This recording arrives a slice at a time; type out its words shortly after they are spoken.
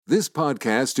This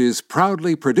podcast is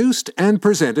proudly produced and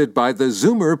presented by the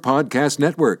Zoomer Podcast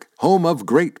Network, home of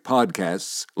great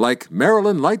podcasts like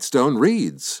Marilyn Lightstone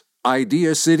Reads,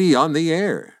 Idea City on the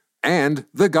Air, and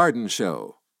The Garden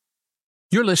Show.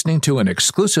 You're listening to an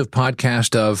exclusive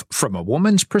podcast of From a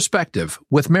Woman's Perspective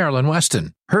with Marilyn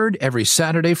Weston, heard every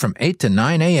Saturday from 8 to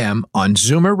 9 a.m. on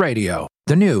Zoomer Radio,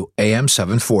 the new AM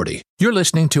 740. You're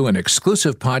listening to an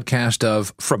exclusive podcast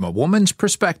of From a Woman's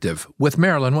Perspective with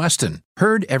Marilyn Weston,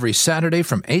 heard every Saturday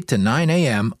from 8 to 9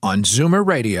 a.m. on Zoomer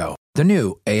Radio, the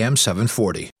new AM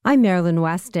 740. I'm Marilyn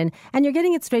Weston, and you're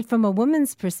getting it straight from a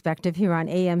woman's perspective here on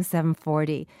AM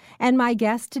 740. And my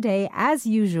guest today, as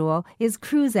usual, is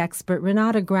cruise expert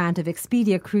Renata Grant of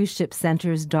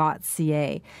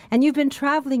ExpediaCruiseShipCenters.ca. And you've been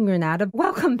traveling, Renata.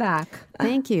 Welcome back.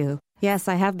 Thank you. Yes,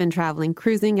 I have been traveling,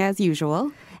 cruising as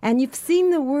usual. And you've seen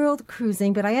the world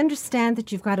cruising, but I understand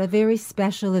that you've got a very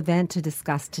special event to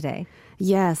discuss today.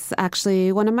 Yes,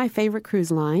 actually, one of my favorite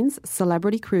cruise lines,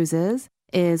 Celebrity Cruises,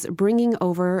 is bringing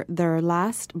over their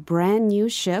last brand new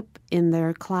ship in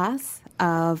their class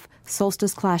of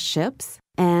Solstice class ships.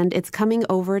 And it's coming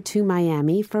over to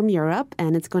Miami from Europe,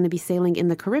 and it's going to be sailing in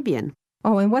the Caribbean.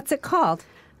 Oh, and what's it called?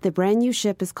 The brand new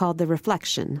ship is called the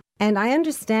Reflection. And I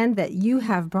understand that you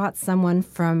have brought someone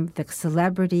from the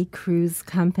Celebrity Cruise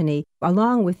Company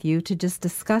along with you to just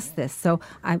discuss this. So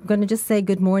I'm going to just say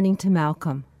good morning to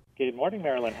Malcolm. Good morning,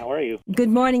 Marilyn. How are you? Good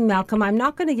morning, Malcolm. I'm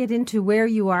not going to get into where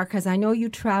you are because I know you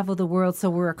travel the world, so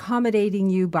we're accommodating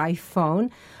you by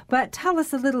phone. But tell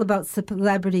us a little about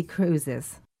Celebrity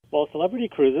Cruises. Well, Celebrity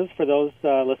Cruises, for those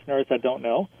listeners that don't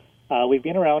know, we've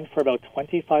been around for about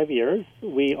 25 years.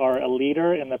 We are a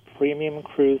leader in the premium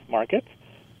cruise market.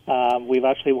 We've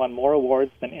actually won more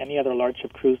awards than any other large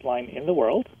ship cruise line in the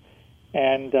world.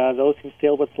 And those who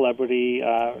sail with Celebrity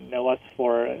know us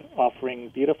for offering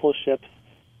beautiful ships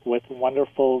with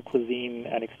wonderful cuisine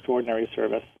and extraordinary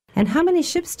service. And how many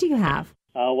ships do you have?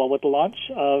 Well, with the launch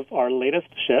of our latest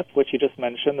ship, which you just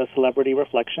mentioned, the Celebrity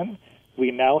Reflection, we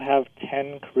now have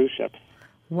 10 cruise ships.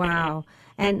 Wow.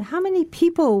 And how many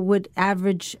people would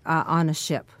average on a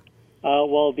ship?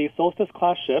 Well, the Solstice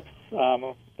class ships,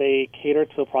 they cater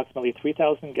to approximately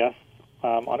 3,000 guests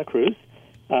on a cruise.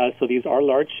 So these are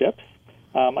large ships.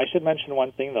 I should mention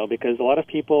one thing, though, because a lot of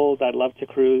people that love to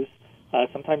cruise,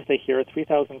 sometimes they hear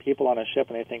 3,000 people on a ship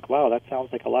and they think, wow, that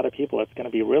sounds like a lot of people. It's going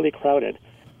to be really crowded.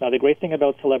 Now, the great thing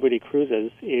about Celebrity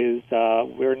Cruises is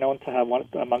we're known to have one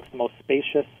amongst the most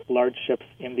spacious large ships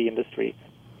in the industry,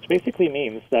 which basically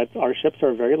means that our ships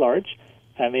are very large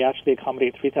and they actually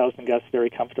accommodate 3,000 guests very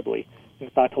comfortably. In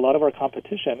fact, a lot of our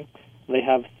competition, they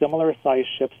have similar size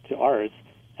ships to ours,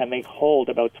 and they hold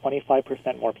about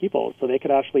 25% more people. So they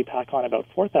could actually pack on about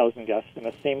 4,000 guests in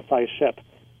the same size ship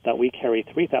that we carry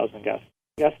 3,000 guests.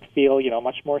 Guests feel,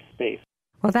 much more space.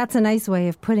 Well, that's a nice way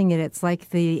of putting it. It's like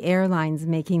the airlines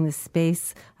making the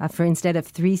space for instead of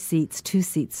 3 seats, 2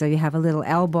 seats, so you have a little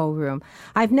elbow room.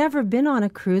 I've never been on a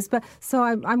cruise, but so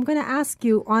I'm going to ask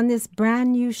you, on this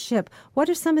brand new ship, what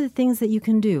are some of the things that you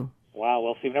can do? Wow,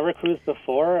 well, if you've never cruised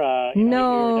before,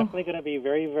 you're definitely going to be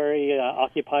very, very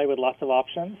occupied with lots of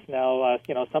options. Now,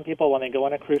 some people, when they go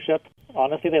on a cruise ship,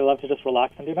 honestly, they love to just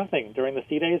relax and do nothing. During the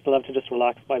sea days, they love to just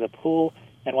relax by the pool.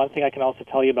 And one thing I can also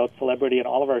tell you about Celebrity and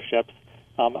all of our ships,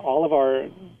 all of our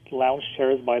lounge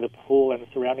chairs by the pool and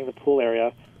surrounding the pool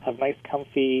area have nice,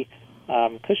 comfy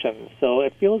cushions. So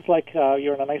it feels like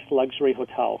you're in a nice luxury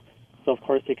hotel. So, of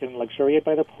course, you can luxuriate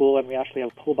by the pool, and we actually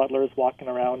have pool butlers walking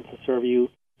around to serve you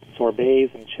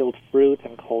sorbets and chilled fruit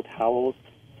and cold towels.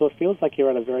 So it feels like you're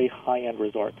at a very high-end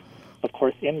resort. Of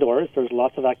course, indoors, there's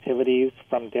lots of activities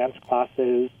from dance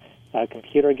classes,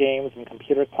 computer games and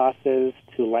computer classes,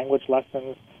 to language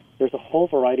lessons. There's a whole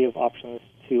variety of options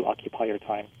to occupy your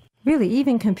time. Really,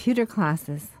 even computer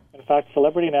classes? In fact,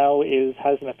 Celebrity now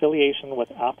has an affiliation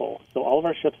with Apple. So all of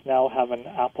our ships now have an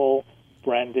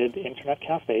Apple-branded internet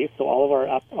cafe. So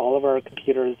all of our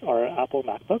computers are Apple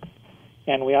MacBooks,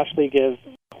 and we actually give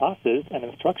classes and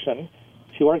instruction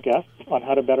to our guests on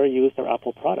how to better use their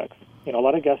Apple products. A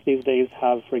lot of guests these days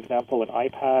have, for example, an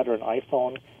iPad or an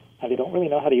iPhone, and they don't really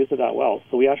know how to use it that well.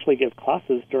 So we actually give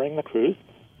classes during the cruise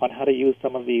on how to use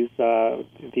some of these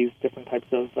different types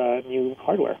of new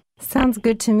hardware. Sounds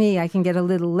good to me. I can get a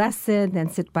little lesson, then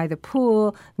sit by the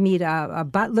pool, meet a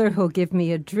butler who'll give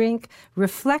me a drink,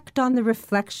 reflect on the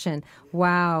reflection.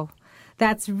 Wow,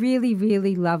 that's really,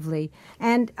 really lovely.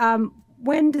 And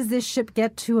when does this ship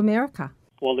get to America?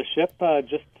 Well, the ship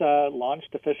just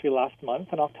launched officially last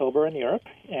month in October in Europe,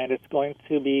 and it's going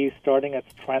to be starting its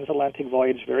transatlantic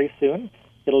voyage very soon.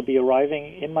 It'll be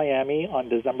arriving in Miami on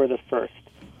December the 1st.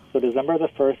 So December the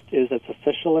 1st is its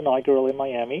official inaugural in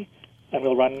Miami. and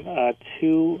we'll run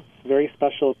 2 very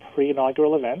special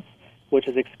pre-inaugural events, which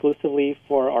is exclusively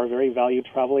for our very valued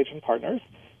travel agent partners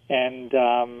and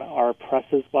our press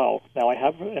as well. Now, I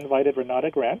have invited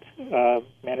Renata Grant,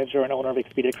 manager and owner of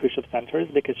Expedia Cruise Ship Centers,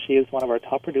 because she is one of our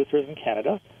top producers in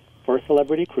Canada for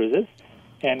Celebrity Cruises.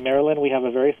 And Marilyn, we have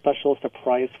a very special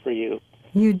surprise for you.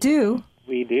 You do?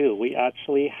 We do. We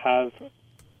actually have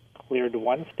cleared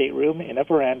 1 stateroom in a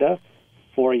veranda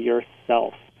for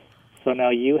yourself. So now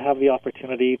you have the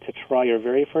opportunity to try your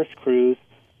very first cruise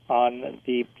on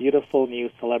the beautiful new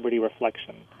Celebrity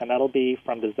Reflection. And that'll be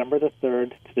from December the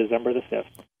 3rd to December the 5th.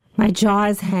 My jaw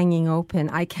is hanging open.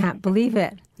 I can't believe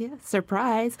it. Yeah,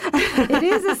 surprise. It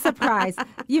is a surprise.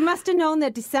 You must have known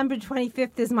that December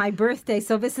 25th is my birthday,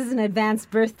 so this is an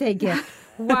advanced birthday gift.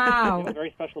 Wow. A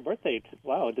very special birthday.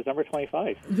 Wow, December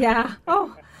 25. Yeah.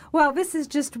 Oh, well, this is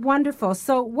just wonderful.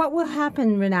 So what will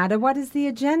happen, Renata? What is the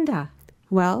agenda?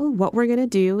 Well, what we're going to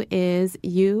do is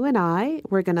you and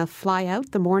we're going to fly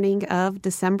out the morning of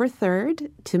December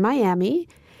 3rd to Miami,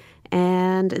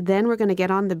 and then we're going to get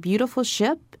on the beautiful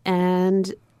ship,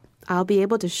 and I'll be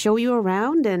able to show you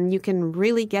around, and you can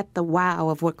really get the wow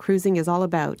of what cruising is all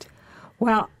about.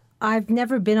 Well, I've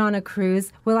never been on a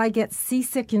cruise. Will I get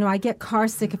seasick? I get car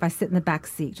sick if I sit in the back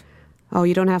seat. Oh,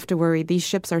 you don't have to worry. These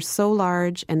ships are so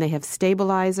large, and they have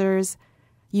stabilizers.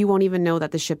 You won't even know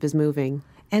that the ship is moving.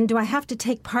 And do I have to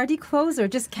take party clothes or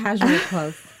just casual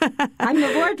clothes? I'm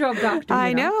the wardrobe doctor.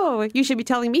 I know. You should be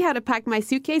telling me how to pack my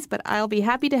suitcase, but I'll be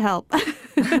happy to help.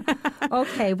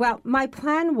 Okay. Well, my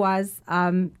plan was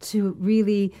to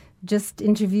really just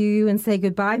interview you and say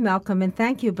goodbye, Malcolm, and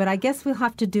thank you. But I guess we'll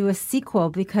have to do a sequel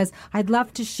because I'd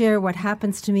love to share what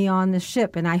happens to me on the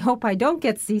ship. And I hope I don't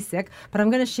get seasick, but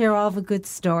I'm going to share all the good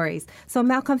stories. So,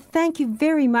 Malcolm, thank you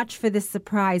very much for this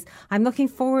surprise. I'm looking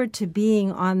forward to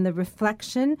being on the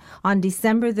Reflection on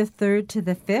December the 3rd to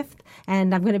the 5th.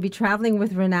 And I'm going to be traveling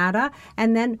with Renata.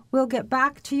 And then we'll get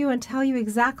back to you and tell you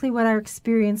exactly what our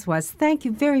experience was. Thank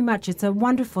you very much. It's a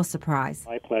wonderful surprise.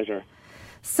 My pleasure.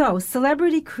 So,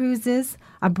 Celebrity Cruises,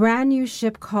 a brand new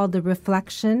ship called the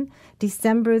Reflection,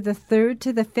 December the 3rd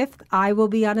to the 5th, I will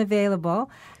be unavailable.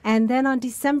 And then on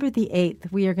December the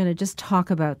 8th, we are going to just talk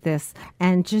about this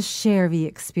and just share the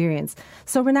experience.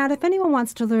 So, Renata, if anyone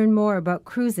wants to learn more about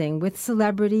cruising with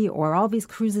Celebrity or all these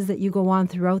cruises that you go on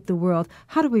throughout the world,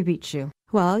 how do we reach you?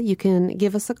 Well, you can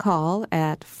give us a call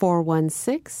at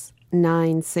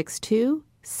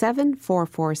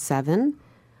 416-962-7447.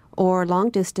 or long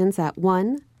distance at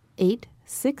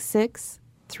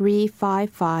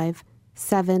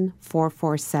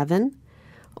 1-866-355-7447.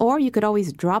 Or you could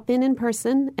always drop in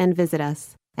person and visit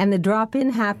us. And the drop-in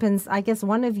happens, I guess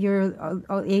one of your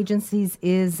agencies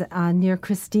is near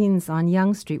Christine's on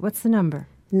Yonge Street. What's the number?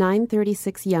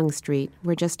 936 Yonge Street.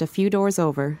 We're just a few doors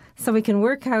over. So we can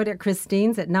work out at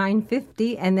Christine's at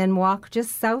 950 and then walk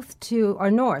just south to, or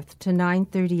north to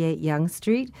 938 Yonge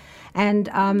Street. And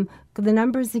the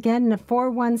numbers again,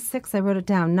 416, I wrote it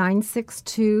down,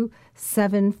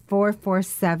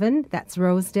 962-7447. That's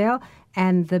Rosedale.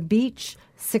 And the beach,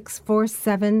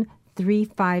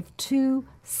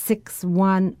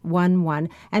 647-352-6111.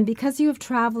 And because you have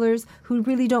travelers who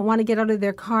really don't want to get out of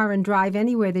their car and drive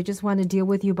anywhere, they just want to deal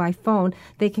with you by phone,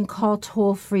 they can call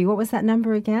toll-free. What was that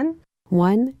number again?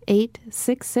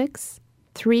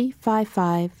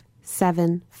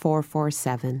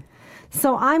 1-866-355-7447.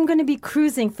 So I'm going to be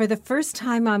cruising for the first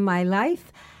time in my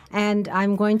life, and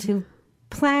I'm going to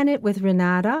plan it with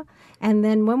Renata. And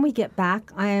then when we get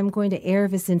back, I am going to air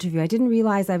this interview. I didn't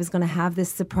realize I was going to have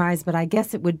this surprise, but I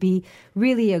guess it would be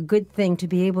really a good thing to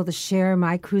be able to share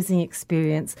my cruising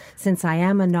experience since I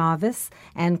am a novice.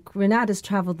 And Renata's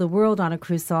traveled the world on a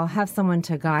cruise, so I'll have someone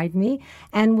to guide me.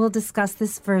 And we'll discuss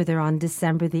this further on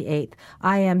December the 8th.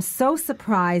 I am so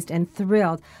surprised and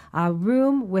thrilled. A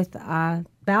room with a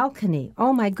balcony,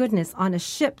 oh my goodness, on a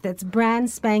ship that's brand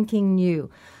spanking new.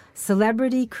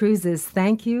 Celebrity Cruises,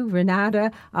 thank you. Renata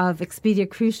of Expedia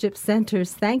Cruise Ship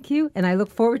Centers, thank you. And I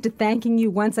look forward to thanking you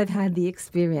once I've had the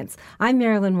experience. I'm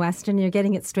Marilyn Weston. You're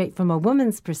getting it straight from a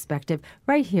woman's perspective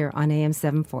right here on AM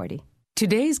 740.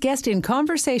 Today's guest in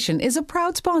conversation is a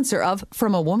proud sponsor of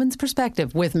From a Woman's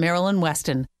Perspective with Marilyn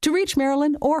Weston. To reach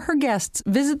Marilyn or her guests,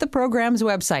 visit the program's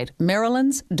website,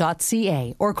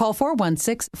 marilyns.ca, or call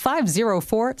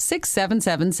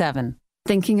 416-504-6777.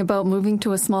 Thinking about moving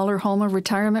to a smaller home or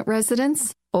retirement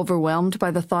residence? Overwhelmed by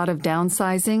the thought of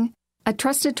downsizing? At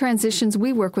Trusted Transitions,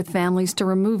 we work with families to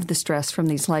remove the stress from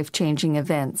these life-changing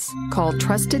events. Call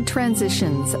Trusted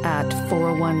Transitions at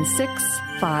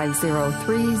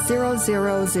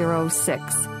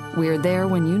 416-503-0006. We're there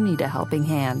when you need a helping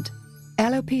hand.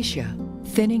 Alopecia,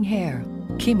 thinning hair,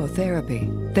 Chemotherapy.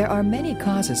 There are many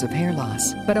causes of hair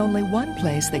loss, but only one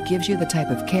place that gives you the type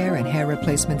of care and hair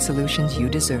replacement solutions you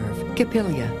deserve.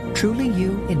 Capilia, Truly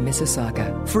You in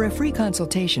Mississauga. For a free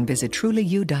consultation, visit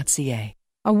trulyu.ca.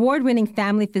 Award-winning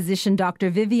family physician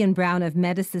Dr. Vivian Brown of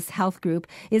Medicis Health Group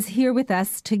is here with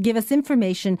us to give us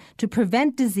information to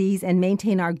prevent disease and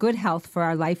maintain our good health for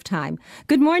our lifetime.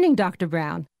 Good morning, Dr.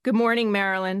 Brown. Good morning,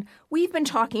 Marilyn. We've been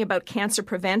talking about cancer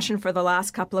prevention for the last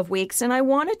couple of weeks, and I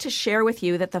wanted to share with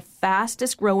you that the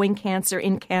fastest growing cancer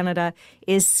in Canada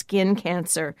is skin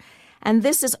cancer. And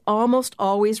this is almost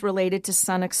always related to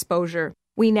sun exposure.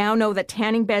 We now know that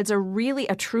tanning beds are really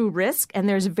a true risk, and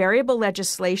there's variable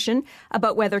legislation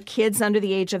about whether kids under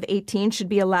the age of 18 should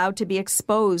be allowed to be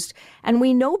exposed. And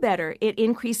we know better, it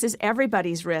increases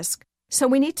everybody's risk. So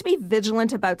we need to be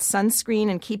vigilant about sunscreen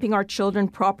and keeping our children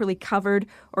properly covered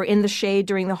or in the shade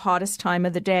during the hottest time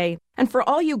of the day. And for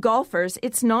all you golfers,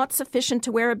 it's not sufficient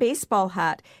to wear a baseball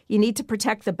hat. You need to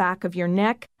protect the back of your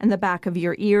neck and the back of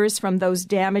your ears from those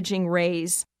damaging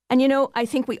rays. And I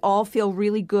think we all feel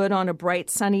really good on a bright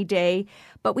sunny day,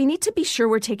 but we need to be sure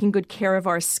we're taking good care of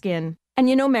our skin. And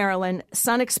Marilyn,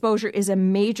 sun exposure is a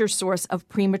major source of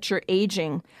premature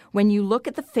aging. When you look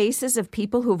at the faces of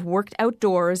people who've worked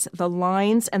outdoors, the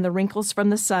lines and the wrinkles from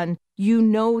the sun, you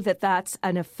know that that's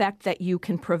an effect that you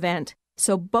can prevent.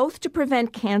 So both to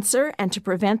prevent cancer and to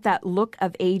prevent that look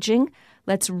of aging,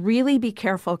 let's really be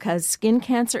careful because skin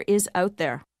cancer is out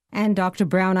there. And Dr.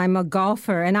 Brown, I'm a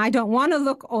golfer and I don't want to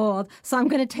look old, so I'm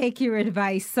going to take your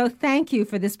advice. So thank you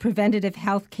for this preventative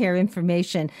health care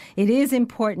information. It is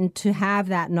important to have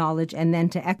that knowledge and then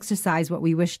to exercise what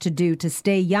we wish to do to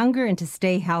stay younger and to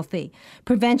stay healthy.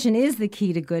 Prevention is the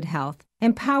key to good health.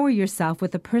 Empower yourself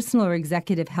with a personal or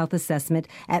executive health assessment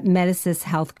at Medicis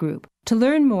Health Group. To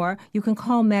learn more, you can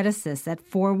call Medicis at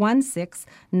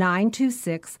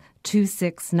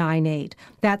 416-926-2698.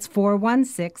 That's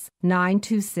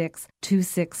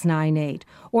 416-926-2698.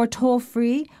 Or toll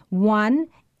free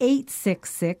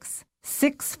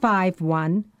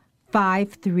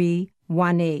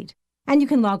 1-866-651-5318. And you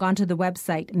can log on to the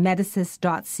website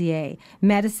medicis.ca.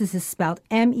 Medicis is spelled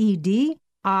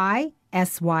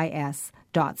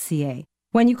MEDISYS.ca.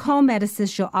 When you call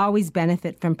Medicis, you'll always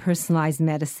benefit from personalized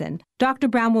medicine. Dr.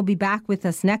 Brown will be back with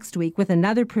us next week with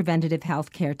another preventative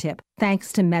health care tip,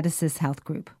 thanks to Medicis Health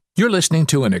Group. You're listening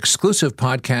to an exclusive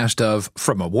podcast of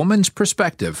From a Woman's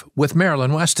Perspective with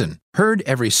Marilyn Weston, heard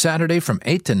every Saturday from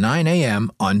 8 to 9 a.m.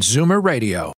 on Zoomer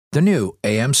Radio, the new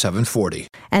AM 740.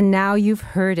 And now you've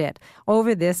heard it.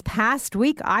 Over this past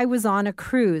week, I was on a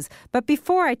cruise. But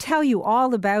before I tell you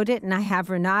all about it, and I have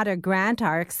Renata Grant,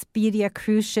 our Expedia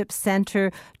Cruise Ship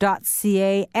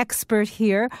Center.ca expert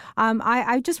here,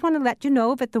 I just want to let you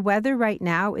know that the weather right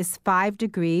now is 5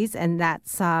 degrees, and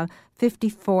that's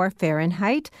 54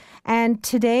 Fahrenheit. And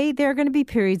today there are going to be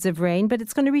periods of rain, but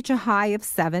it's going to reach a high of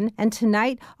 7. And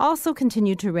tonight also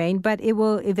continue to rain, but it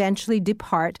will eventually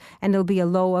depart and it'll be a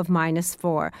low of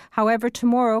 -4. However,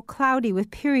 tomorrow cloudy with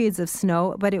periods of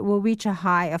snow, but it will reach a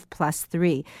high of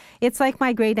 +3. It's like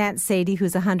my great Aunt Sadie,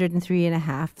 who's 103 and a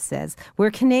half, says,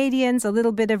 we're Canadians, a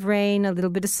little bit of rain, a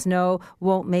little bit of snow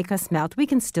won't make us melt. We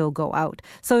can still go out.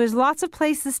 So there's lots of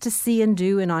places to see and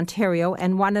do in Ontario,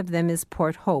 and one of them is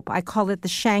Port Hope. I call it the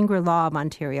Shangri-La of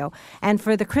Ontario. And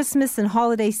for the Christmas and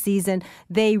holiday season,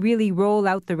 they really roll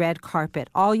out the red carpet.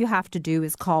 All you have to do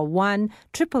is call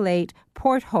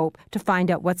 1-888-PORT HOPE to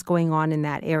find out what's going on in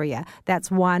that area. That's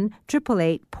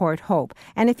 1-888-PORT HOPE.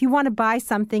 And if you want to buy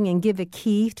something and give a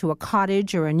key to a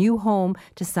cottage or a new home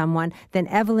to someone, then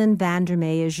Evelyn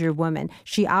Vandermeer is your woman.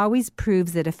 She always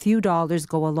proves that a few dollars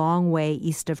go a long way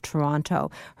east of Toronto.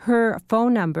 Her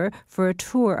phone number for a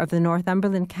tour of the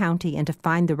Northumberland County and to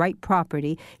find the right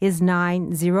property is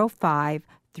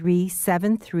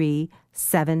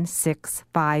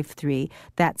 905-373-7653.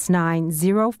 That's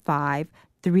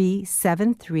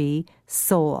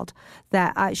 905-373-SOLD.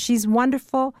 That she's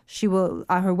wonderful. She will.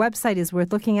 Her website is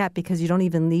worth looking at because you don't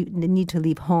even need to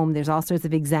leave home. There's all sorts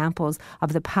of examples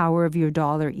of the power of your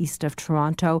dollar east of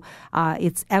Toronto.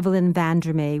 It's Evelyn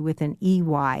Vandermeer with an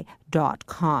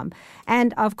EY.com.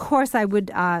 And of course, I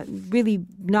would really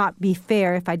not be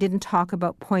fair if I didn't talk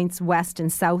about points west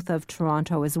and south of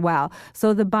Toronto as well.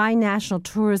 So the Binational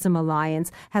Tourism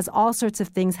Alliance has all sorts of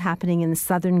things happening in the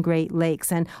southern Great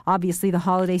Lakes, and obviously the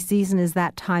holiday season is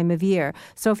that time of year.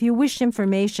 So if you wish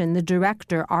information, the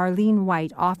director, Arlene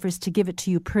White, offers to give it to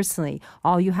you personally.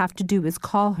 All you have to do is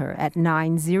call her at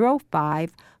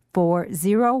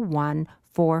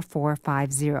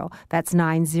 905-401-4450. That's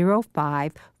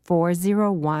 905-401-4450.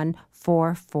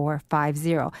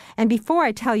 401-4450. And before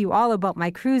I tell you all about my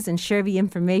cruise and share the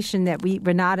information that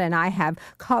Renata and I have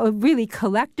really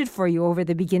collected for you over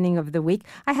the beginning of the week,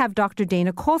 I have Dr.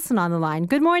 Dana Colson on the line.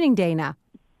 Good morning, Dana.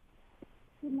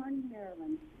 Good morning,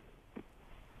 Marilyn.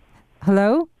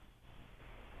 Hello?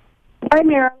 Hi,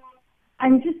 Marilyn.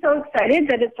 I'm just so excited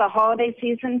that it's a holiday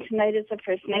season. Tonight is the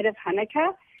first night of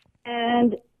Hanukkah.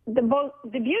 And the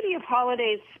beauty of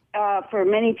holidays for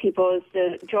many people is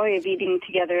the joy of eating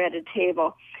together at a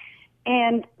table.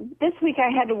 And this week I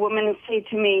had a woman say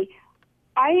to me,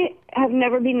 I have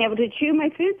never been able to chew my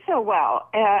food so well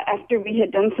after we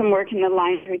had done some work and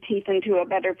aligned her teeth into a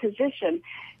better position.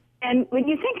 And when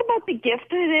you think about the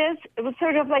gift it was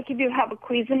sort of like if you have a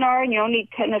Cuisinart and you only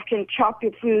kind of can chop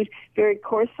your food very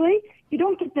coarsely, you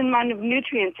don't get the amount of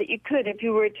nutrients that you could if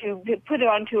you were to put it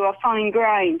onto a fine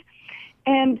grind.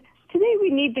 And today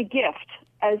we need the gift,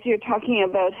 as you're talking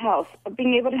about health, of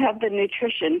being able to have the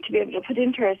nutrition to be able to put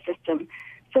into our system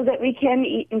so that we can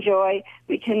eat and enjoy,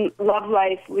 we can love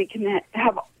life, we can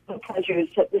have all the pleasures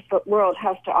that this world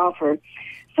has to offer.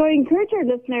 So I encourage our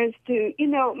listeners to,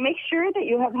 make sure that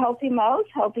you have healthy mouths,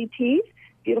 healthy teeth,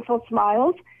 beautiful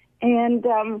smiles, and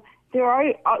there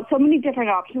are so many different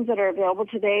options that are available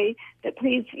today that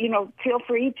please, feel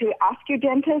free to ask your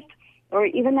dentist or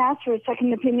even ask for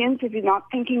second opinions if you're not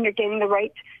thinking you're getting the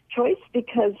right choice,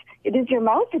 because it is your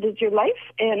mouth, it is your life,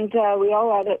 and we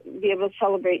all ought to be able to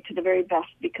celebrate to the very best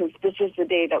because this is the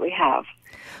day that we have.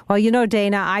 Well,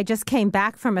 Dana, I just came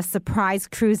back from a surprise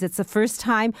cruise. It's the first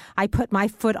time I put my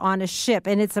foot on a ship,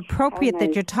 and it's appropriate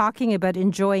that you're talking about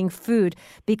enjoying food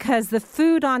because the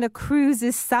food on a cruise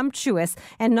is sumptuous,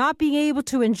 and not being able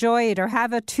to enjoy it or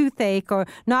have a toothache or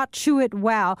not chew it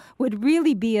well would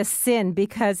really be a sin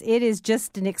because it is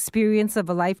just an experience of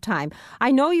a lifetime.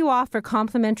 I know you offer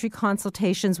complimentary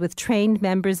consultations with trained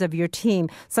members of your team,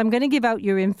 so I'm going to give out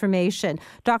your information.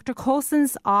 Dr.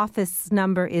 Colson's office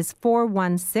number is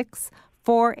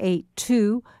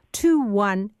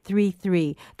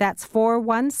 416-482-2133. That's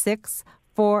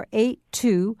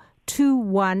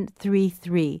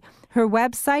 416-482-2133. Her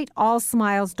website,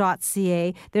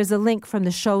 allsmiles.ca. There's a link from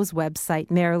the show's website,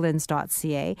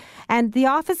 marilyns.ca. And the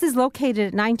office is located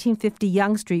at 1950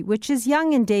 Yonge Street, which is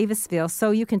Yonge in Davisville.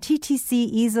 So you can TTC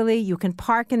easily. You can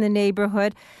park in the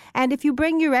neighborhood. And if you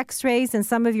bring your x-rays and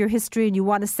some of your history and you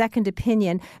want a second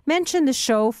opinion, mention the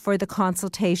show for the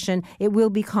consultation. It will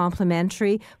be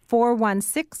complimentary.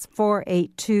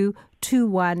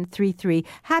 416-482-2133.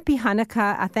 Happy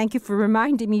Hanukkah. Thank you for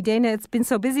reminding me, Dana. It's been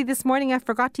so busy this morning, I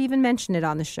forgot to even mention it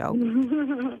on the show.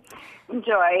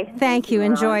 Enjoy. Thank you.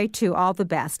 Enjoy, too. All the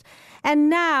best. And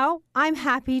now I'm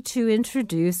happy to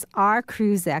introduce our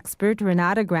cruise expert,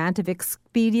 Renata Grant of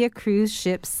Expedia Cruise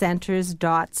Ship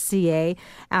Centers.ca.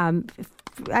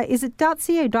 Is it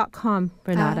 .ca or .com,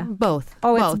 Renata? Both.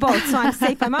 Oh, it's both. So I'm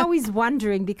safe. I'm always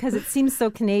wondering because it seems so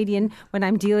Canadian when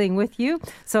I'm dealing with you.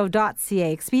 So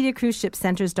 .ca, Expedia Cruise Ship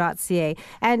Centers.ca.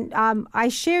 And I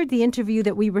shared the interview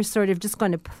that we were sort of just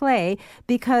going to play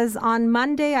because on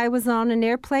Monday I was on an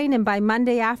airplane, and by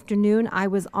Monday afternoon I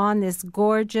was on this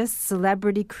gorgeous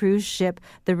celebrity cruise ship,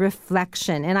 the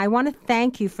Reflection. And I want to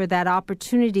thank you for that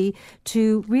opportunity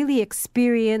to really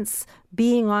experience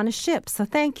being on a ship. So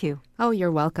thank you. Oh,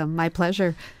 you're welcome. My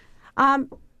pleasure.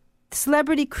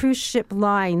 Celebrity Cruise Ship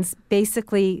Lines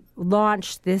basically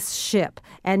launched this ship.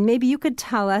 And maybe you could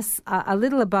tell us a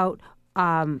little about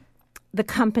the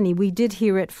company. We did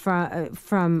hear it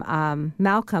from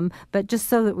Malcolm, but just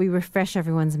so that we refresh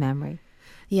everyone's memory.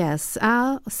 Yes.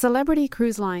 Celebrity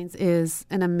Cruise Lines is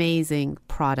an amazing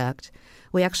product.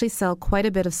 We actually sell quite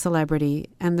a bit of celebrity,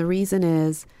 and the reason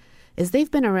is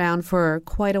they've been around for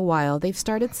quite a while. They've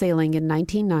started sailing in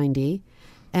 1990,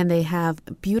 and they have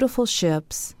beautiful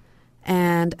ships.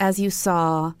 And as you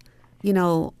saw,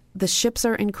 the ships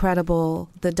are incredible.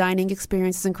 The dining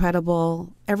experience is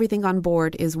incredible. Everything on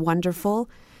board is wonderful.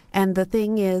 And the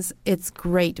thing is, it's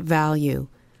great value.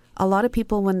 A lot of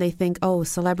people, when they think, oh,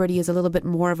 celebrity is a little bit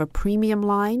more of a premium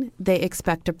line, they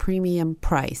expect a premium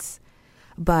price.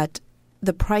 But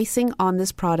the pricing on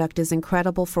this product is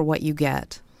incredible for what you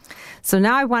get. So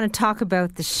now I want to talk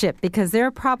about the ship because there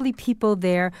are probably people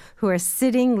there who are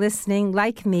sitting, listening,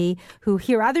 like me, who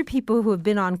hear other people who have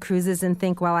been on cruises and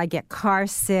think, well, I get car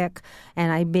sick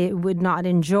and I would not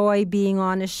enjoy being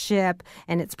on a ship,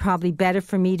 and it's probably better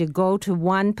for me to go to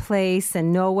one place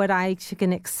and know what I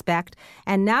can expect.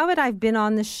 And now that I've been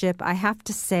on the ship, I have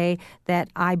to say that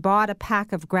I bought a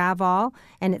pack of Gravol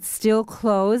and it's still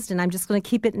closed, and I'm just going to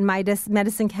keep it in my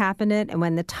medicine cabinet, and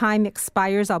when the time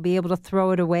expires, I'll be able to throw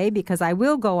it away because I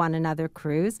will go on another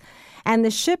cruise. And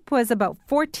the ship was about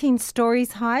 14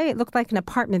 stories high. It looked like an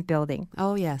apartment building.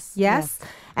 Oh, yes. Yes.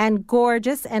 And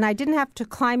gorgeous. And I didn't have to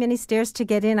climb any stairs to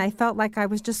get in. I felt like I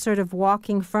was just sort of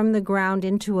walking from the ground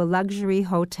into a luxury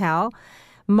hotel.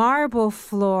 Marble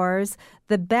floors,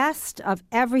 the best of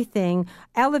everything,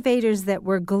 elevators that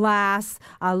were glass,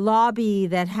 a lobby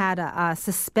that had a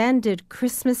suspended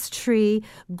Christmas tree,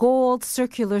 gold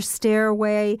circular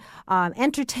stairway,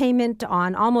 entertainment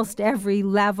on almost every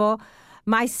level.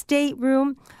 My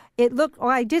stateroom,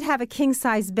 I did have a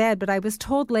king-size bed, but I was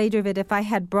told later that if I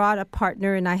had brought a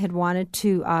partner and I had wanted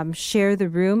to share the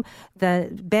room,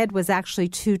 the bed was actually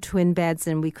 2 twin beds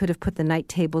and we could have put the night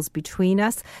tables between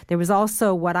us. There was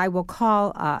also what I will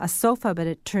call a sofa, but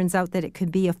it turns out that it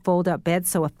could be a fold-up bed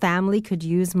so a family could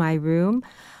use my room.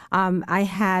 I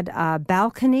had a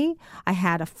balcony. I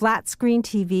had a flat-screen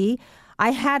TV.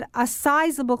 I had a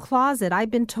sizable closet. I've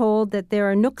been told that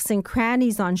there are nooks and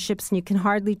crannies on ships and you can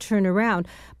hardly turn around.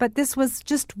 But this was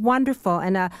just wonderful.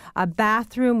 And a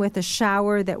bathroom with a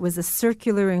shower that was a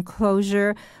circular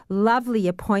enclosure, lovely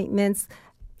appointments,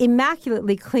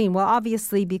 immaculately clean. Well,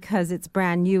 obviously, because it's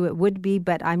brand new, it would be,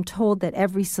 but I'm told that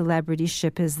every celebrity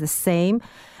ship is the same.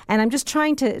 And I'm just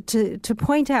trying to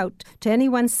point out to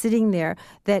anyone sitting there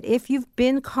that if you've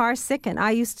been car sick, and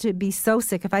I used to be so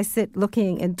sick, if I sit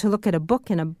looking and to look at a book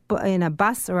in a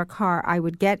bus or a car, I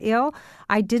would get ill.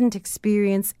 I didn't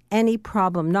experience any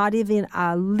problem, not even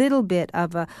a little bit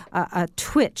of a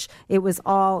twitch. It was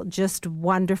all just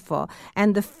wonderful.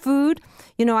 And the food,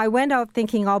 I went out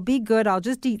thinking I'll be good. I'll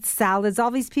just eat salads.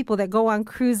 All these people that go on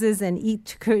cruises and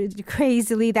eat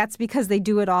crazily, that's because they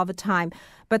do it all the time.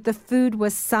 But the food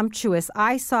was sumptuous.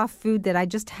 I saw food that I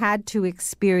just had to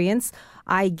experience.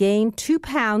 I gained 2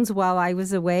 pounds while I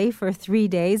was away for 3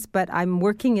 days, but I'm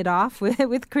working it off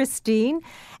with Christine.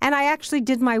 And I actually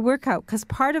did my workout because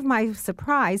part of my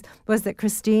surprise was that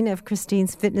Christine of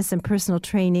Christine's Fitness and Personal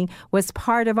Training was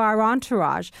part of our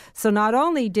entourage. So not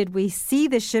only did we see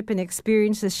the ship and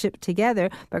experience the ship together,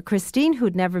 but Christine,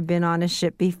 who'd never been on a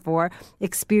ship before,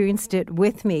 experienced it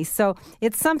with me. So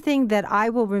it's something that I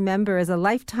will remember as a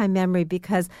lifetime memory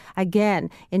because,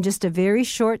 again, in just a very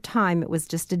short time, it was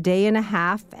just a day and a half,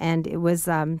 and it was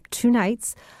 2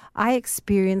 nights. I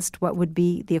experienced what would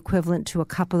be the equivalent to a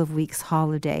couple of weeks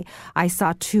holiday. I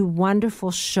saw 2 wonderful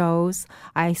shows.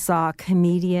 I saw a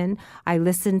comedian. I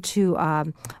listened to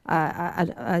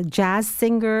a jazz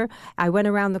singer. I went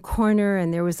around the corner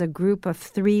and there was a group of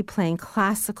 3 playing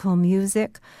classical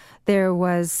music. There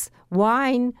was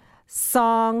wine,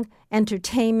 song,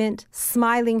 entertainment,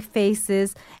 smiling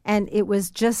faces, and it was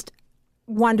just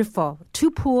wonderful.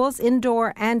 2 pools,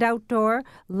 indoor and outdoor,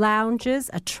 lounges,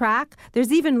 a track.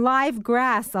 There's even live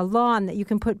grass, a lawn that you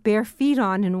can put bare feet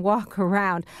on and walk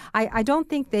around. I don't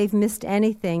think they've missed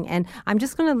anything. And I'm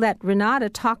just going to let Renata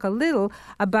talk a little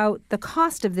about the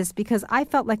cost of this because I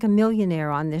felt like a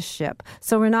millionaire on this ship.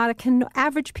 So Renata, can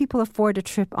average people afford a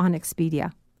trip on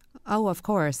Expedia? Oh, of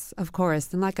course.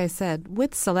 And like I said,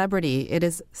 with Celebrity, it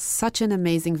is such an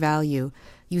amazing value.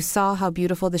 You saw how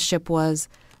beautiful the ship was,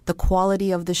 the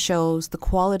quality of the shows, the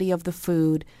quality of the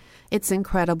food. It's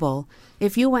incredible.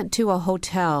 If you went to a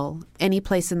hotel, any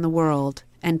place in the world,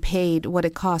 and paid what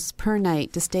it costs per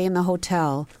night to stay in the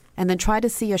hotel, and then try to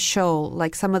see a show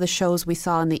like some of the shows we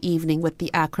saw in the evening with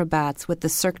the acrobats, with the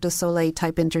Cirque du Soleil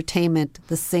type entertainment,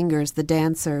 the singers, the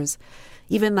dancers,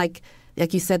 even like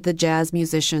you said, the jazz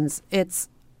musicians, it's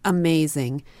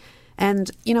amazing.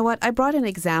 And you know what? I brought an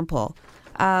example.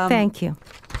 Thank you.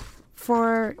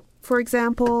 For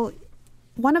example,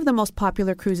 one of the most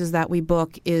popular cruises that we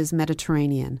book is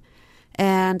Mediterranean.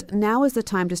 And now is the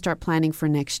time to start planning for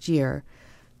next year.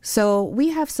 So we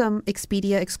have some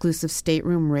Expedia exclusive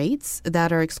stateroom rates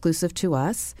that are exclusive to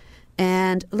us.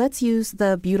 And let's use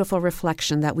the beautiful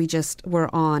Reflection that we just were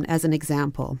on as an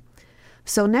example.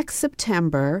 So next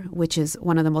September, which is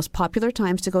one of the most popular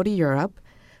times to go to Europe,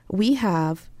 we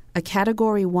have a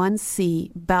Category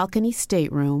 1C balcony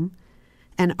stateroom,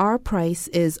 and our price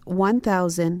is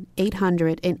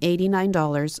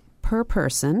 $1,889 per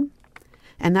person,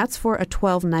 and that's for a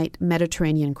 12-night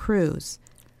Mediterranean cruise.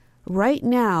 Right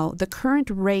now, the current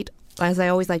rate, as I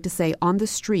always like to say, on the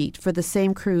street for the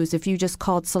same cruise, if you just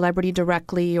called Celebrity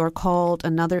directly or called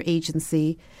another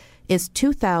agency, is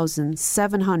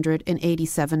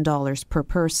 $2,787 per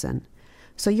person.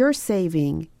 So you're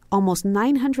saving almost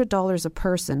 $900 a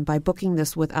person by booking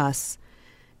this with us.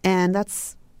 And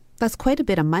that's quite a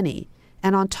bit of money.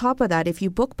 And on top of that, if you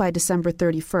book by December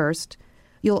 31st,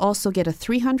 you'll also get a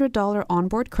 $300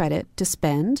 onboard credit to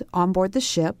spend on board the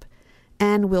ship,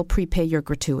 and we'll prepay your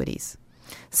gratuities.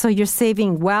 So you're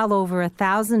saving well over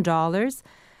 $1,000.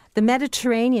 The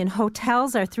Mediterranean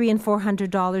hotels are $300 and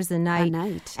 $400 a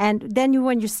night. And then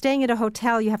when you're staying at a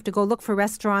hotel, you have to go look for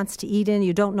restaurants to eat in.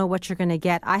 You don't know what you're going to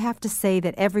get. I have to say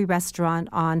that every restaurant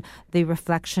on the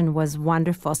Reflection was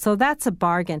wonderful. So that's a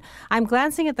bargain. I'm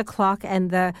glancing at the clock,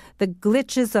 and the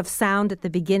glitches of sound at the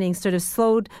beginning sort of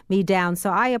slowed me down. So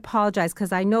I apologize,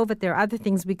 because I know that there are other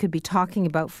things we could be talking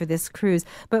about for this cruise.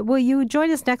 But will you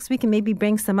join us next week and maybe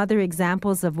bring some other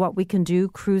examples of what we can do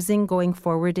cruising going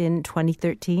forward in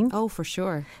 2013? Oh, for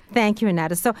sure. Thank you,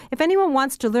 Renata. So if anyone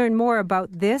wants to learn more about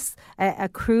this, a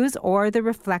cruise or the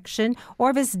Reflection,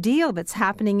 or this deal that's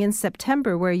happening in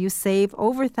September where you save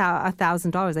over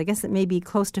 $1,000, I guess it may be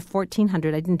close to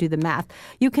 $1,400. I didn't do the math.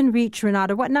 You can reach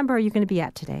Renata. What number are you going to be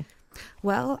at today?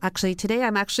 Well, actually, today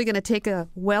I'm actually going to take a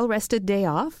well-rested day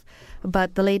off.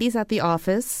 But the ladies at the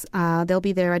office, they'll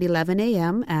be there at 11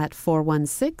 a.m. at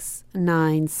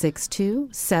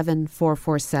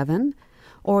 416-962-7447.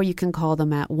 Or you can call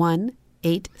them at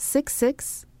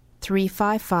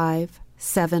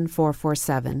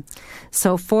 1-866-355-7447.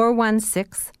 So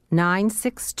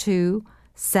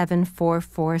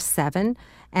 416-962-7447.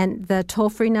 And the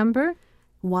toll-free number?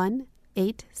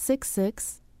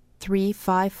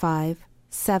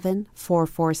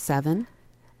 1-866-355-7447.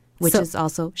 Which is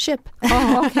also SHIP.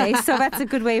 Oh, okay. So that's a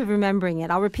good way of remembering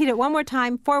it. I'll repeat it one more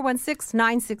time.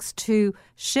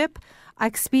 416-962-SHIP.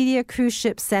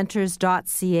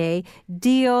 ExpediaCruiseShipCenters.ca.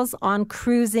 Deals on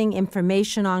cruising,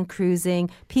 information on cruising,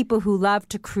 people who love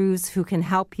to cruise who can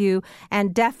help you,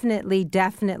 and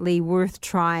definitely worth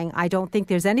trying. I don't think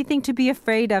there's anything to be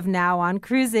afraid of now on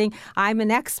cruising. I'm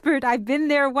an expert. I've been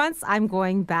there once. I'm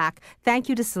going back. Thank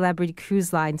you to Celebrity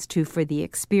Cruise Lines, too, for the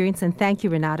experience, and thank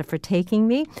you, Renata, for taking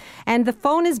me. And the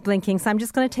phone is blinking, so I'm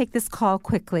just going to take this call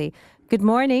quickly. Good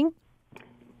morning.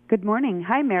 Good morning.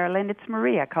 Hi, Marilyn. It's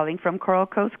Maria calling from Coral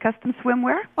Coast Custom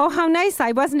Swimwear. Oh, how nice.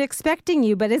 I wasn't expecting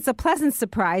you, but it's a pleasant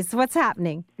surprise. What's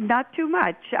happening? Not too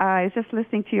much. I was just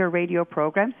listening to your radio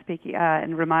program,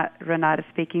 and Renata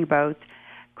speaking about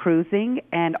cruising,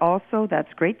 and also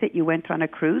that's great that you went on a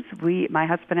cruise. My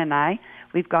husband and I,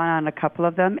 we've gone on a couple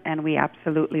of them, and we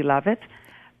absolutely love it.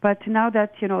 But now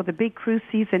that, the big cruise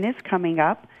season is coming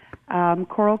up,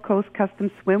 Coral Coast Custom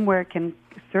Swimwear can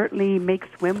certainly make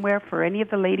swimwear for any of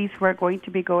the ladies who are going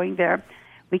to be going there.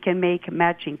 We can make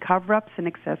matching cover-ups and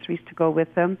accessories to go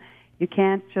with them. You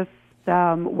can't just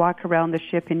walk around the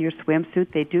ship in your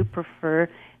swimsuit. They do prefer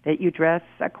that you dress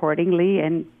accordingly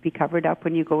and be covered up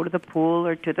when you go to the pool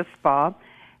or to the spa.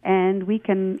 And we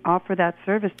can offer that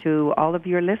service to all of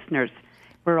your listeners.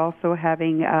 We're also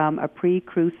having a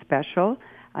pre-cruise special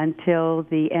until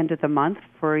the end of the month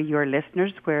for your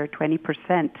listeners, where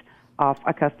 20% off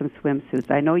a custom swimsuit.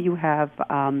 I know you have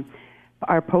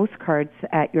our postcards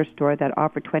at your store that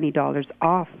offer $20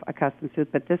 off a custom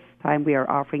suit, but this time we are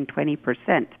offering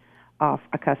 20% off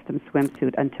a custom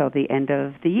swimsuit until the end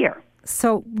of the year.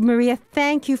 So, Maria,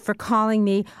 thank you for calling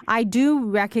me. I do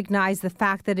recognize the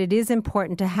fact that it is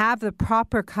important to have the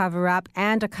proper cover-up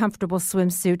and a comfortable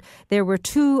swimsuit. There were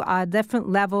two different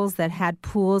levels that had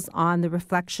pools on the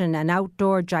Reflection, an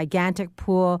outdoor gigantic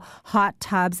pool, hot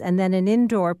tubs, and then an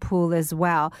indoor pool as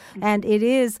well. And it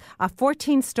is a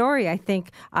 14-story, I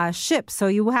think, ship. So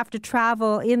you will have to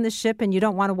travel in the ship, and you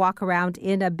don't want to walk around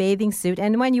in a bathing suit.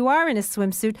 And when you are in a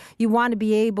swimsuit, you want to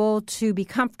be able to be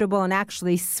comfortable and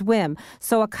actually swim.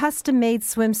 So a custom-made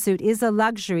swimsuit is a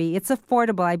luxury. It's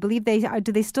affordable. I believe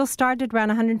do they still start at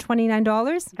around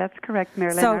 $129? That's correct,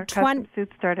 Marilyn. So our custom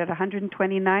suits start at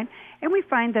 $129, and we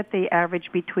find that they average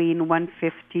between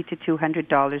 $150 to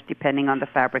 $200 depending on the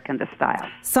fabric and the style.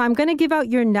 So I'm going to give out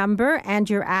your number and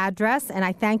your address, and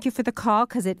I thank you for the call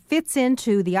because it fits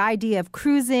into the idea of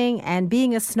cruising and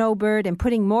being a snowbird and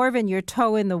putting more than your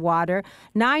toe in the water.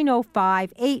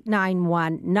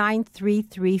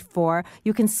 905-891-9334.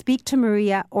 You can speak to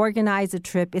Maria, organize a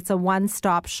trip. It's a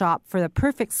one-stop shop for the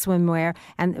perfect swimwear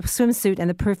and swimsuit and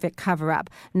the perfect cover-up.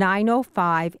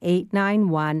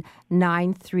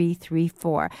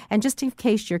 905-891-9334. And just in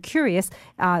case you're curious,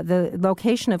 the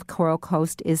location of Coral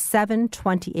Coast is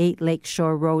 728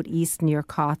 Lakeshore Road East near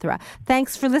Cawthra.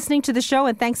 Thanks for listening to the show,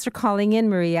 and thanks for calling in,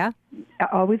 Maria.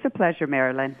 Always a pleasure,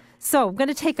 Marilyn. So I'm going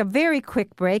to take a very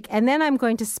quick break, and then I'm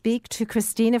going to speak to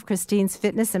Christine of Christine's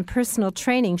Fitness and Personal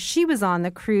Training. She was on the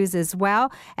cruise as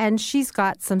well, and she's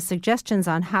got some suggestions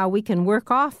on how we can work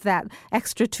off that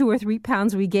extra 2 or 3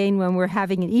 pounds we gain when we're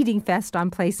having an eating fest on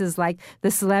places like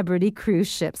the Celebrity Cruise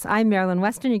Ships. I'm Marilyn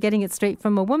Weston. You're getting it straight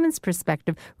from a woman's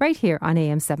perspective right here on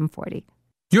AM 740.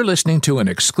 You're listening to an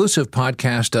exclusive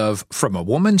podcast of From a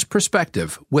Woman's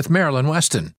Perspective with Marilyn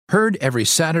Weston. Heard every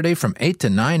Saturday from 8 to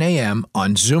 9 a.m.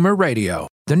 on Zoomer Radio.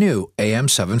 The new AM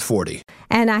 740.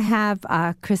 And I have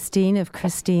Christine of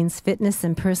Christine's Fitness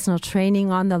and Personal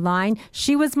Training on the line.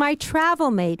 She was my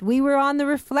travel mate. We were on the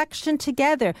Reflection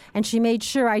together, and she made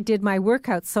sure I did my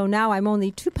workout. So now I'm only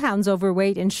 2 pounds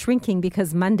overweight and shrinking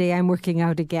because Monday I'm working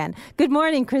out again. Good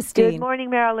morning, Christine. Good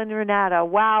morning, Marilyn and Renata.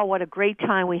 Wow, what a great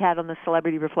time we had on the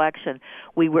Celebrity Reflection.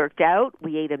 We worked out,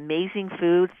 we ate amazing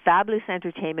food, fabulous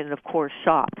entertainment, and of course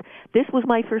shopped. This was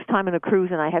my first time on a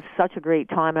cruise, and I had such a great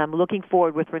time, and I'm looking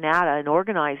forward with Renata in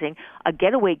organizing a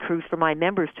getaway cruise for my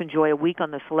members to enjoy a week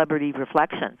on the Celebrity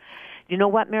Reflection. You know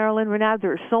what, Marilyn, Renata,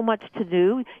 there's so much to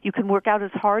do. You can work out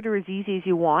as hard or as easy as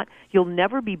you want. You'll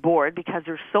never be bored because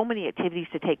there's so many activities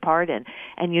to take part in.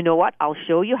 And you know what? I'll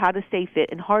show you how to stay fit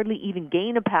and hardly even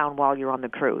gain a pound while you're on the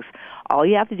cruise. All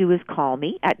you have to do is call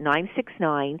me at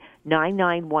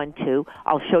 969-9912.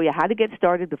 I'll show you how to get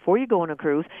started before you go on a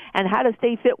cruise and how to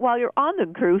stay fit while you're on the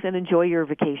cruise and enjoy your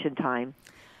vacation time.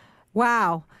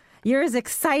 Wow. You're as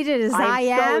excited as I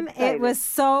am. So excited. It was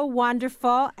so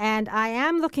wonderful, and I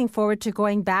am looking forward to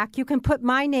going back. You can put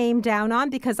my name down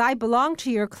on because I belong to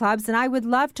your clubs, and I would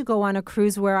love to go on a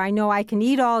cruise where I know I can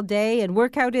eat all day and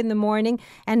work out in the morning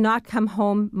and not come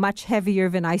home much heavier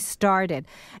than I started.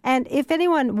 And if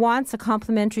anyone wants a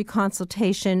complimentary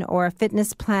consultation or a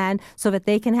fitness plan so that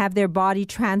they can have their body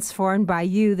transformed by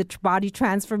you, the body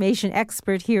transformation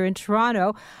expert here in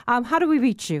Toronto, how do we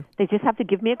reach you? They just have to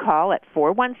give me a call at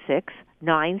 416-969-9912.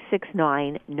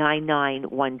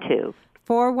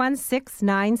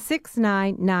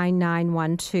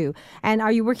 416-969-9912. And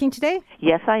are you working today?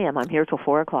 Yes, I am. I'm here till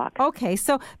 4 o'clock. Okay,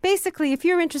 so basically, if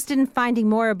you're interested in finding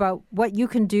more about what you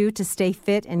can do to stay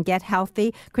fit and get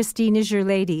healthy, Christine is your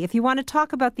lady. If you want to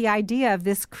talk about the idea of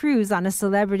this cruise on a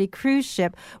celebrity cruise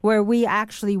ship where we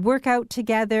actually work out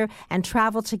together and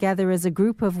travel together as a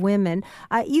group of women,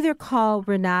 either call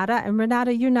Renata. And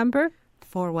Renata, your number?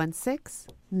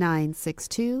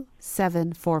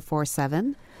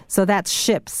 416-962-7447. So that's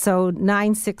SHIP, so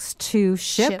 962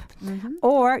 SHIP. Mm-hmm.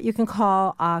 Or you can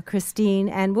call Christine,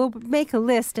 and we'll make a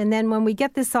list. And then when we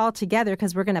get this all together,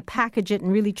 because we're going to package it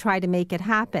and really try to make it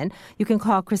happen, you can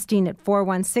call Christine at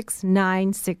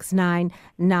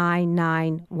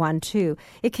 416-969-9912.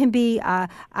 It can be, I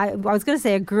was going to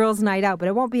say a girls' night out, but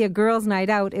it won't be a girls' night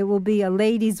out. It will be a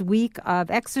ladies' week of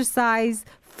exercise,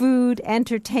 food,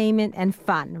 entertainment, and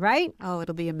fun, right? Oh,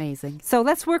 it'll be amazing. So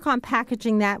let's work on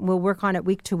packaging that. We'll work on it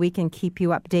week to week and keep you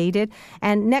updated.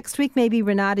 And next week, maybe,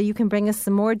 Renata, you can bring us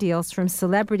some more deals from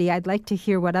Celebrity. I'd like to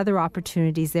hear what other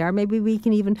opportunities there are. Maybe we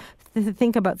can even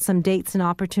think about some dates and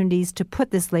opportunities to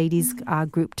put this ladies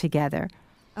group together.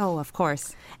 Oh, of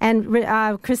course. And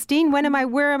Christine, where am I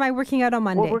working out on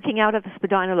Monday? We're working out at the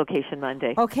Spadina location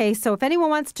Monday. Okay, so if anyone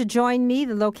wants to join me,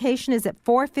 the location is at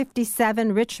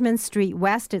 457 Richmond Street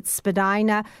West. It's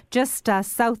Spadina, just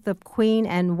south of Queen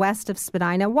and west of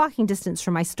Spadina, walking distance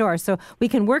from my store. So we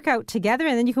can work out together,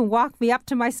 and then you can walk me up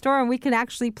to my store, and we can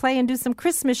actually play and do some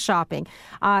Christmas shopping.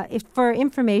 For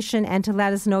information and to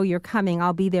let us know you're coming,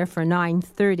 I'll be there for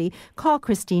 9:30. Call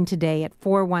Christine today at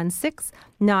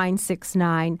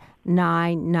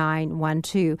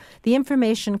 416-969-9912. The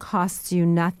information costs you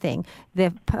nothing.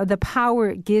 The power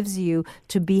it gives you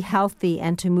to be healthy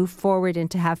and to move forward and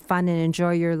to have fun and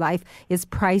enjoy your life is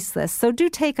priceless. So do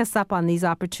take us up on these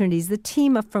opportunities. The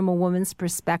team of From a Woman's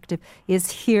Perspective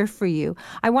is here for you.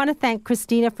 I want to thank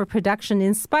Christina for production.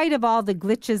 In spite of all the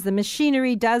glitches, the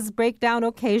machinery does break down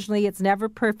occasionally. It's never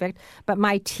perfect, but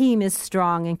my team is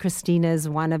strong, and Christina is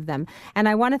one of them. And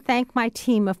I want to thank my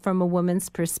team of From a Woman's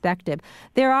Perspective.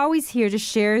 They're always here to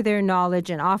share their knowledge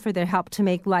and offer their help to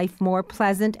make life more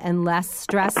pleasant and less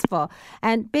stressful.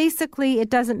 And basically,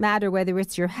 it doesn't matter whether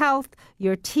it's your health,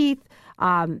 your teeth,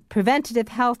 preventative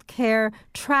health care,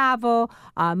 travel,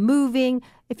 moving.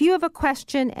 If you have a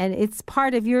question and it's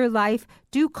part of your life,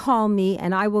 do call me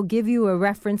and I will give you a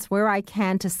reference where I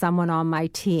can to someone on my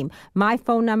team. My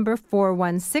phone number,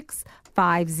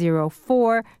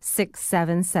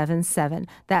 416-504-6777.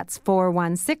 That's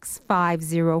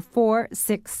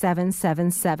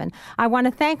 416-504-6777. I want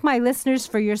to thank my listeners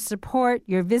for your support,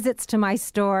 your visits to my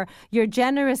store, your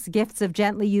generous gifts of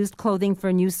gently used clothing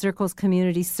for New Circles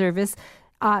Community Service.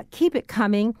 Keep it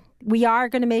coming. We are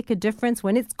going to make a difference.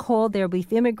 When it's cold, there will be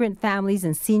immigrant families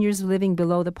and seniors living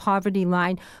below the poverty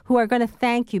line who are going to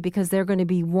thank you because they're going to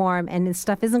be warm and this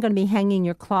stuff isn't going to be hanging in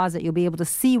your closet. You'll be able to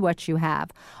see what you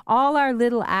have. All our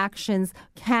little actions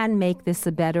can make this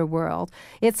a better world.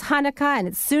 It's Hanukkah and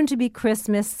it's soon to be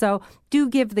Christmas, so do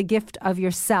give the gift of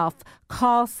yourself.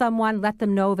 Call someone, let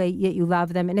them know that you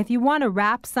love them. And if you want to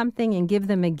wrap something and give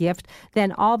them a gift,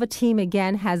 then all the team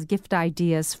again has gift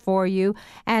ideas for you.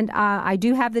 And I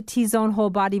do have the T-Zone whole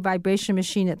body vibration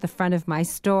machine at the front of my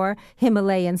store,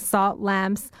 Himalayan salt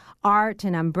lamps, art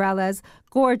and umbrellas,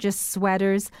 gorgeous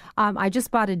sweaters. I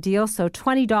just bought a deal, so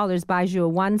 $20 buys you a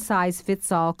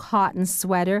one-size-fits-all cotton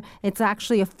sweater. It's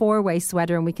actually a 4-way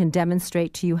sweater, and we can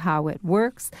demonstrate to you how it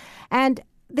works. And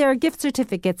there are gift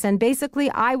certificates, and basically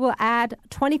I will add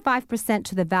 25%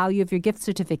 to the value of your gift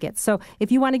certificate. So if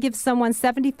you want to give someone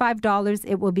 $75,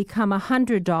 it will become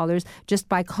 $100 just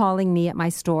by calling me at my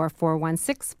store,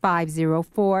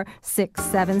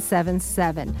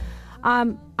 416-504-6777.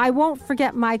 I won't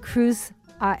forget my cruise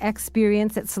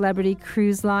experience at Celebrity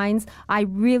Cruise Lines. I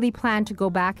really plan to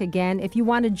go back again. If you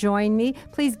want to join me,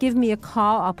 please give me a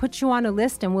call. I'll put you on a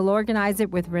list and we'll organize it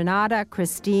with Renata,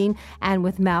 Christine, and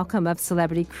with Malcolm of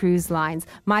Celebrity Cruise Lines.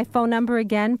 My phone number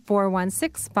again,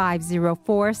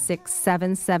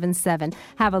 416-504-6777.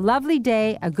 Have a lovely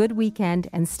day, a good weekend,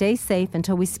 and stay safe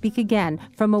until we speak again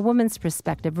from a woman's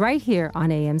perspective right here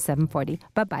on AM 740.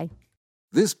 Bye-bye.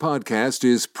 This podcast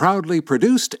is proudly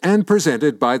produced and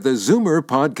presented by the Zoomer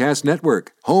Podcast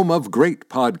Network, home of great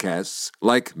podcasts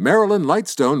like Marilyn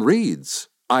Lightstone Reads,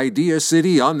 Idea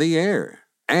City on the Air,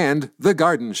 and The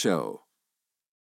Garden Show.